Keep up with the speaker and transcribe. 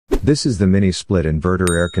This is the mini split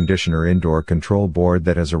inverter air conditioner indoor control board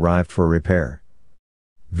that has arrived for repair.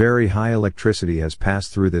 Very high electricity has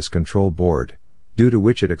passed through this control board, due to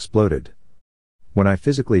which it exploded. When I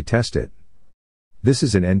physically test it, this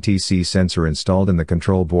is an NTC sensor installed in the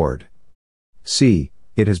control board. See,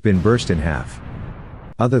 it has been burst in half.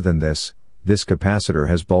 Other than this capacitor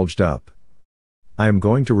has bulged up. I am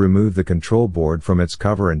going to remove the control board from its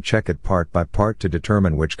cover and check it part by part to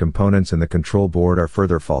determine which components in the control board are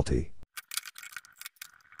further faulty.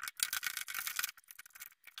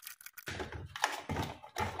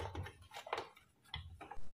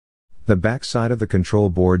 The back side of the control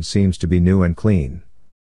board seems to be new and clean.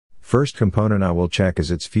 First component I will check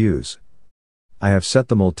is its fuse. I have set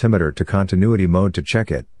the multimeter to continuity mode to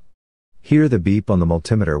check it. Hear the beep on the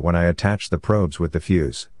multimeter when I attach the probes with the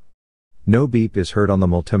fuse. No beep is heard on the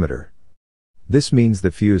multimeter. This means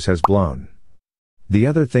the fuse has blown. The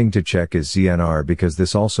other thing to check is ZNR because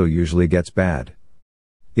this also usually gets bad.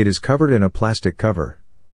 It is covered in a plastic cover.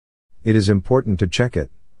 It is important to check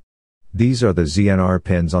it. These are the ZNR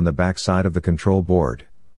pins on the back side of the control board.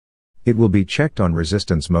 It will be checked on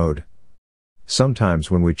resistance mode.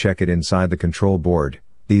 Sometimes when we check it inside the control board,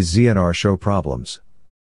 these ZNR show problems.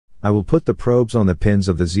 I will put the probes on the pins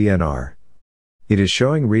of the ZNR. It is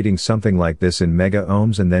showing reading something like this in mega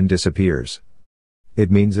ohms and then disappears.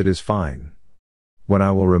 It means it is fine. When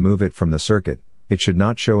I will remove it from the circuit, it should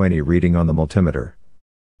not show any reading on the multimeter.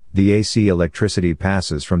 The AC electricity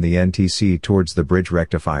passes from the NTC towards the bridge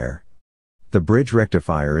rectifier. The bridge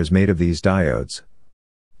rectifier is made of these diodes.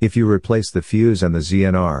 If you replace the fuse and the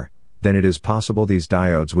ZNR, then it is possible these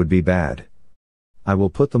diodes would be bad. I will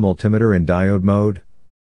put the multimeter in diode mode,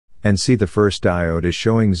 and see the first diode is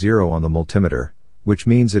showing 0 on the multimeter, which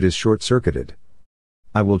means it is short-circuited.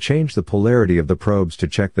 I will change the polarity of the probes to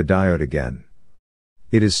check the diode again.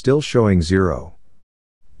 It is still showing 0.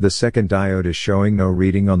 The second diode is showing no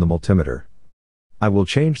reading on the multimeter. I will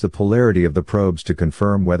change the polarity of the probes to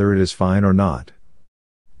confirm whether it is fine or not.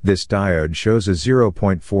 This diode shows a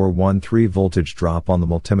 0.413 voltage drop on the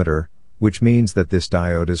multimeter, which means that this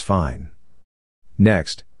diode is fine.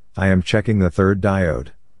 Next, I am checking the third diode.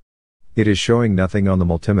 It is showing nothing on the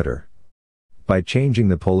multimeter. By changing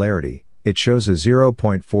the polarity, it shows a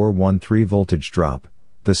 0.413 voltage drop,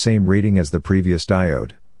 the same reading as the previous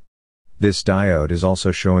diode. This diode is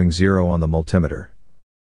also showing 0 on the multimeter.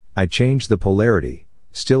 I changed the polarity,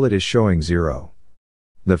 still it is showing 0.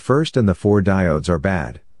 The first and the 4 diodes are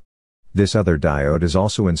bad. This other diode is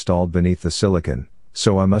also installed beneath the silicon,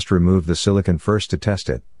 so I must remove the silicon first to test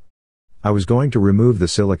it. I was going to remove the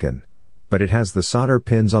silicon, but it has the solder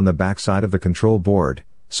pins on the back side of the control board,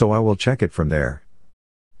 so I will check it from there.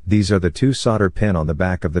 These are the 2 solder pin on the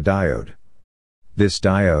back of the diode. This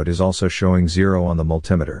diode is also showing 0 on the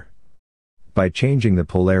multimeter. By changing the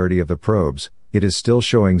polarity of the probes, it is still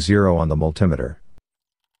showing 0 on the multimeter.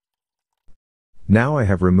 Now I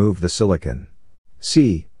have removed the silicon.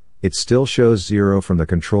 See, it still shows 0 from the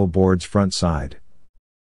control board's front side.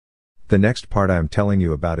 The next part I am telling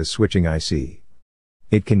you about is switching IC.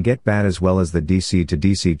 It can get bad as well as the DC to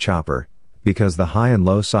DC chopper, because the high and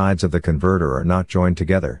low sides of the converter are not joined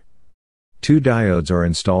together. 2 diodes are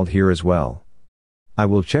installed here as well. I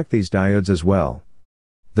will check these diodes as well.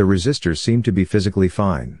 The resistors seem to be physically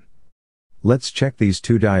fine. Let's check these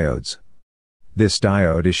 2 diodes. This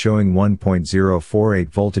diode is showing 1.048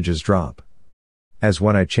 voltages drop. As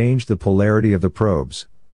when I change the polarity of the probes,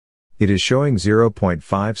 it is showing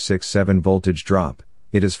 0.567 voltage drop,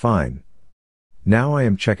 it is fine. Now I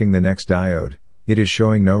am checking the next diode, it is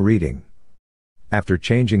showing no reading. After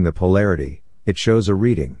changing the polarity, it shows a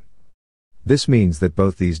reading. This means that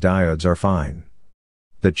both these diodes are fine.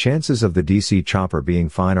 The chances of the DC chopper being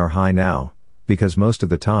fine are high now, because most of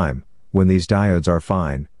the time, when these diodes are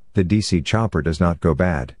fine, the DC chopper does not go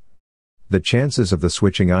bad. The chances of the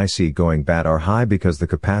switching IC going bad are high because the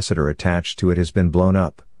capacitor attached to it has been blown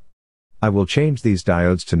up. I will change these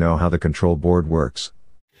diodes to know how the control board works.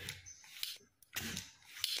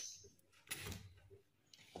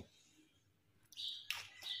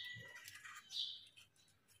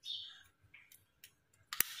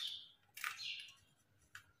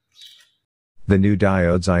 The new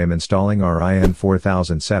diodes I am installing are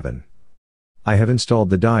IN4007. I have installed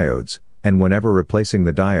the diodes, and whenever replacing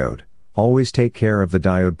the diode, always take care of the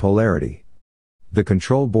diode polarity. The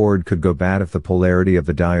control board could go bad if the polarity of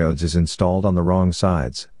the diodes is installed on the wrong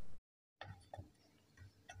sides.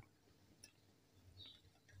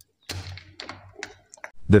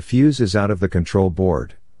 The fuse is out of the control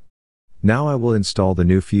board. Now I will install the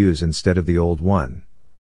new fuse instead of the old one.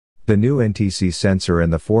 The new NTC sensor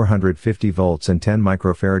and the 450 volts and 10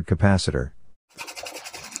 microfarad capacitor.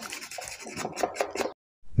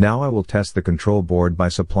 Now I will test the control board by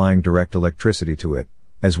supplying direct electricity to it,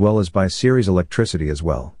 as well as by series electricity as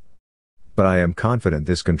well. But I am confident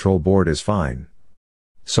this control board is fine.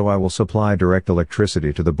 So I will supply direct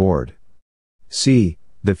electricity to the board. See,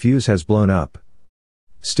 the fuse has blown up.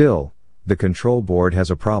 Still, the control board has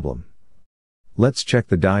a problem. Let's check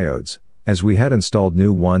the diodes, as we had installed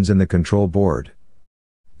new ones in the control board.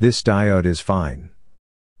 This diode is fine.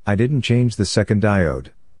 I didn't change the second diode.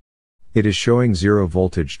 It is showing 0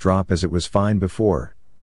 voltage drop as it was fine before.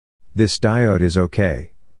 This diode is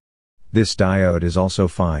okay. This diode is also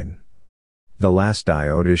fine. The last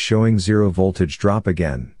diode is showing 0 voltage drop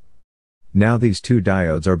again. Now these two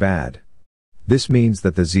diodes are bad. This means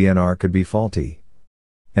that the ZNR could be faulty.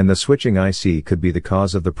 And the switching IC could be the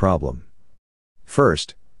cause of the problem.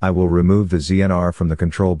 First, I will remove the ZNR from the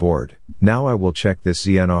control board. Now I will check this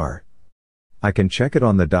ZNR. I can check it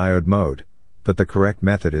on the diode mode, but the correct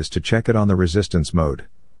method is to check it on the resistance mode.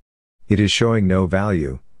 It is showing no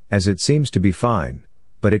value, as it seems to be fine,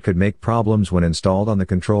 but it could make problems when installed on the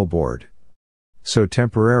control board. So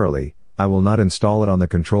temporarily, I will not install it on the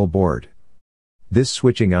control board. This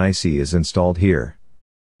switching IC is installed here.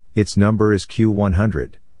 Its number is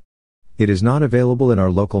Q100. It is not available in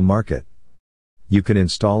our local market. You can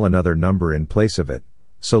install another number in place of it,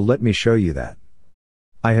 so let me show you that.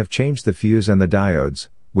 I have changed the fuse and the diodes,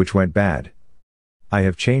 which went bad. I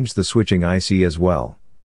have changed the switching IC as well.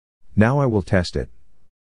 Now I will test it.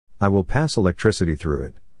 I will pass electricity through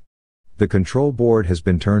it. The control board has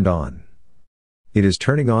been turned on. It is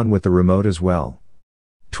turning on with the remote as well.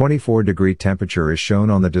 24-degree temperature is shown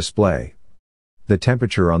on the display. The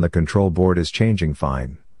temperature on the control board is changing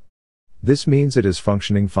fine. This means it is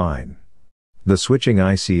functioning fine. The switching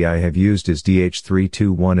IC I have used is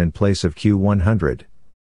DH321 in place of Q100.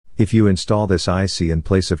 If you install this IC in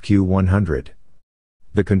place of Q100,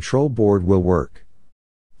 the control board will work.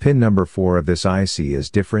 Pin number 4 of this IC is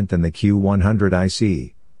different than the Q100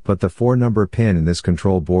 IC, but the 4-number pin in this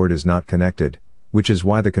control board is not connected, which is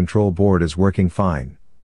why the control board is working fine.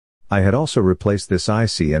 I had also replaced this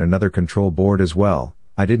IC and another control board as well.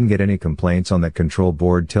 I didn't get any complaints on that control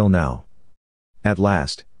board till now. At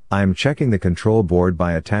last, I am checking the control board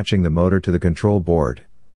by attaching the motor to the control board.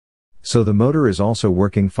 So the motor is also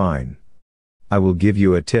working fine. I will give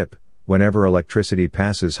you a tip: whenever electricity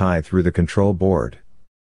passes high through the control board,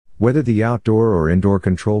 whether the outdoor or indoor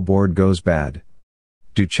control board goes bad,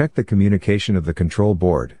 do check the communication of the control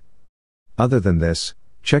board. Other than this,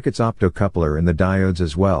 check its optocoupler and the diodes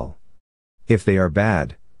as well. If they are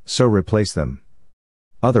bad, so replace them.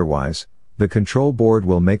 Otherwise, the control board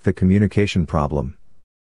will make the communication problem.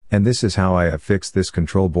 And this is how I have fixed this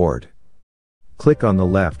control board. Click on the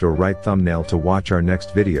left or right thumbnail to watch our next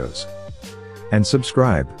videos. And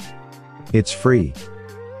subscribe. It's free.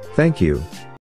 Thank you.